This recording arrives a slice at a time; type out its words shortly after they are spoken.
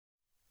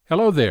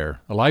Hello there.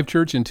 Alive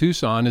Church in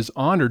Tucson is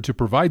honored to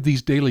provide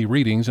these daily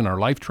readings in our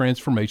Life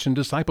Transformation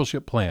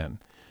Discipleship Plan.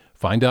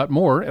 Find out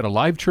more at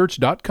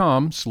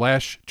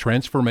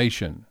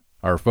alivechurch.com/transformation.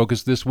 Our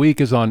focus this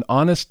week is on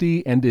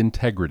honesty and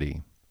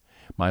integrity.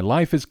 My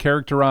life is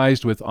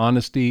characterized with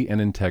honesty and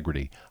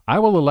integrity. I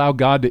will allow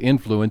God to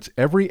influence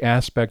every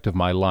aspect of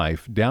my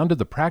life, down to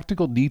the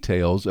practical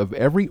details of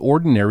every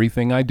ordinary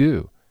thing I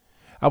do.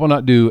 I will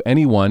not do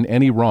anyone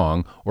any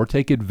wrong or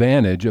take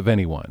advantage of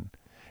anyone.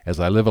 As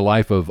I live a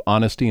life of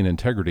honesty and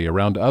integrity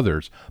around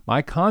others,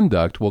 my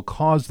conduct will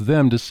cause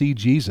them to see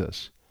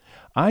Jesus.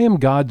 I am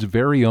God's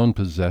very own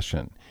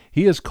possession.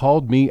 He has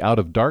called me out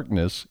of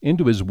darkness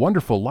into His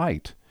wonderful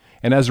light,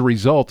 and as a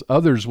result,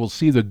 others will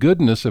see the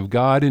goodness of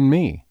God in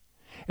me.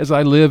 As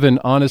I live in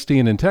honesty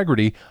and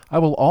integrity, I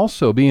will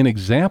also be an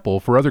example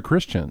for other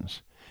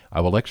Christians.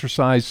 I will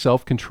exercise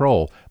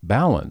self-control,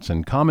 balance,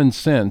 and common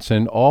sense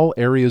in all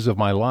areas of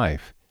my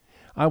life.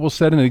 I will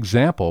set an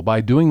example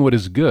by doing what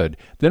is good.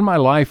 Then my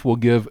life will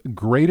give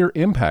greater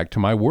impact to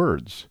my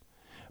words.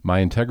 My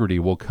integrity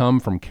will come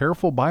from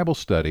careful Bible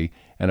study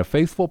and a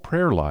faithful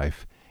prayer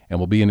life, and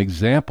will be an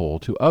example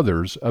to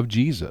others of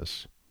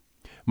Jesus.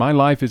 My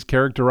life is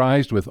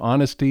characterized with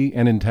honesty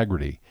and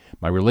integrity.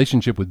 My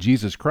relationship with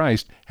Jesus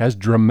Christ has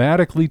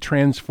dramatically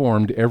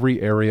transformed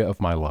every area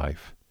of my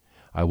life.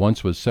 I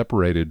once was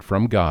separated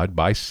from God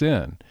by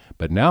sin,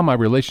 but now my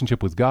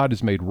relationship with God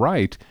is made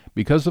right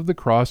because of the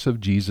cross of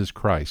Jesus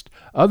Christ.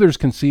 Others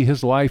can see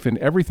His life in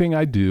everything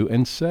I do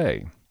and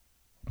say.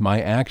 My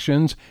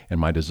actions and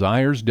my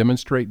desires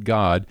demonstrate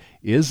God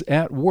is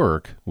at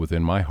work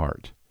within my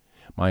heart.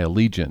 My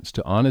allegiance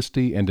to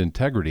honesty and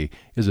integrity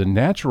is a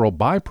natural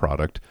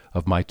byproduct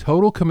of my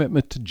total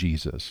commitment to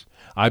Jesus.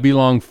 I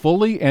belong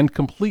fully and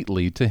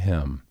completely to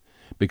Him.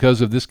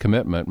 Because of this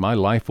commitment, my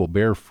life will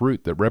bear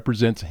fruit that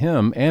represents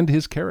Him and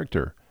His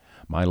character.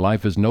 My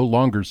life is no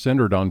longer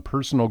centered on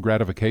personal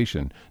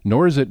gratification,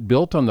 nor is it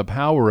built on the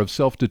power of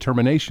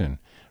self-determination.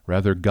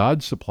 Rather,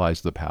 God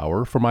supplies the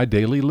power for my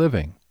daily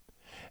living.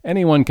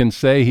 Anyone can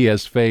say he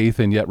has faith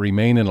and yet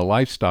remain in a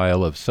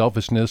lifestyle of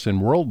selfishness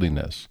and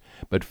worldliness,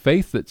 but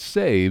faith that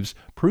saves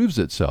proves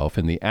itself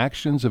in the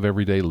actions of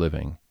everyday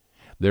living.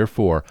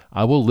 Therefore,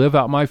 I will live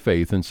out my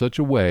faith in such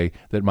a way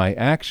that my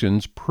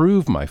actions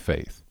prove my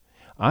faith.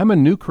 I'm a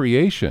new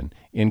creation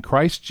in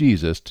Christ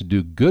Jesus to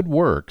do good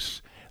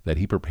works that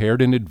He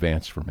prepared in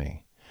advance for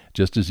me.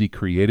 Just as He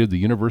created the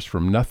universe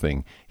from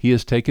nothing, He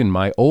has taken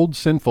my old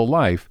sinful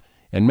life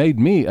and made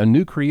me a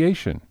new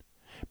creation.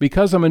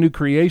 Because I'm a new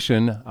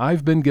creation,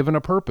 I've been given a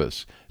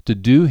purpose to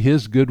do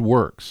His good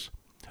works.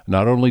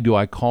 Not only do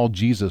I call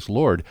Jesus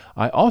Lord,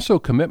 I also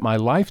commit my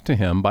life to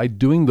Him by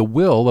doing the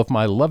will of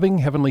my loving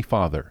Heavenly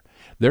Father.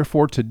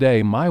 Therefore,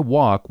 today my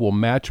walk will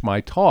match my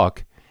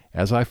talk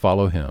as I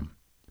follow Him.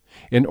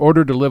 In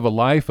order to live a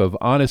life of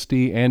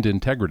honesty and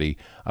integrity,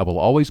 I will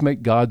always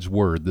make God's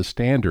Word the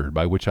standard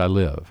by which I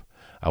live.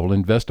 I will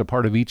invest a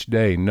part of each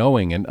day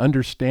knowing and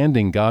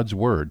understanding God's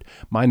Word.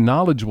 My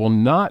knowledge will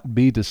not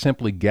be to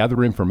simply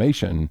gather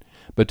information,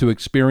 but to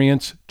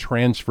experience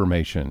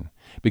transformation.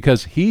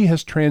 Because He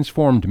has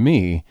transformed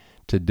me,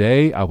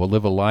 today I will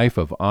live a life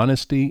of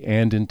honesty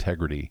and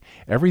integrity.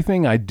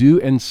 Everything I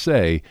do and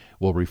say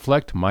will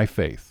reflect my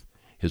faith,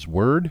 His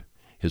Word,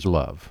 His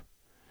love.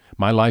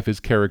 My life is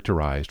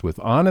characterized with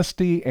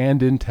honesty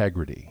and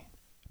integrity.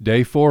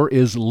 Day 4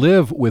 is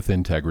Live with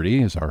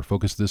Integrity, as our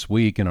focus this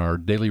week in our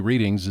daily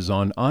readings is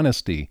on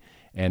honesty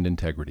and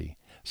integrity.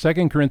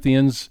 2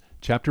 Corinthians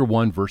chapter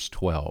 1, verse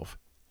 12.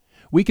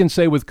 We can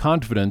say with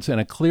confidence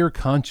and a clear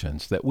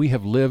conscience that we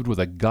have lived with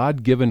a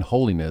God-given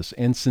holiness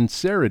and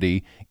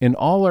sincerity in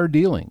all our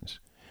dealings.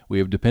 We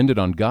have depended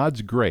on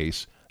God's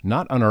grace,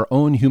 not on our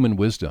own human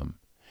wisdom.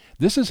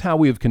 This is how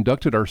we have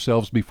conducted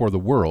ourselves before the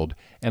world,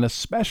 and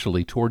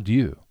especially toward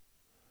you.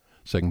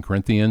 2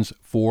 Corinthians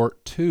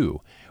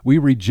 4:2. We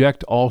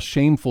reject all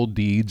shameful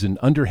deeds and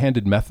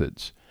underhanded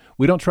methods.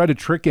 We don't try to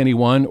trick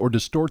anyone or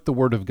distort the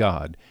Word of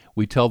God.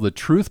 We tell the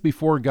truth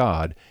before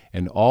God,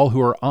 and all who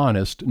are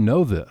honest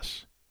know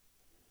this.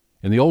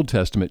 In the Old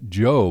Testament,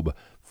 Job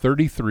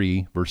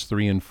 33, verse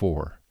 3 and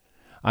 4.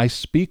 I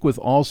speak with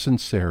all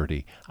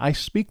sincerity. I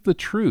speak the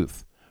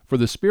truth, for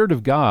the Spirit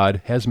of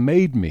God has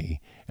made me,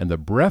 and the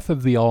breath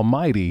of the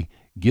Almighty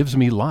gives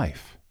me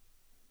life.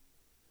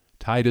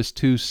 Titus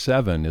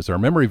 2:7 is our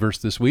memory verse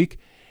this week.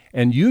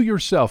 And you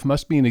yourself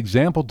must be an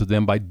example to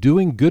them by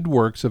doing good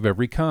works of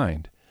every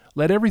kind.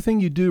 Let everything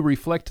you do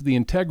reflect the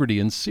integrity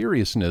and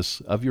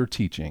seriousness of your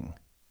teaching.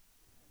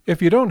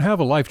 If you don't have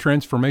a Life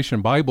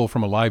Transformation Bible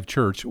from Alive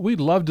Church, we'd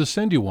love to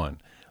send you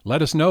one.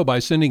 Let us know by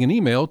sending an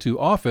email to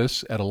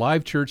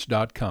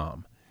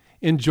office@alivechurch.com.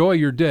 Enjoy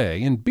your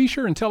day, and be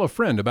sure and tell a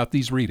friend about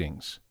these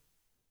readings.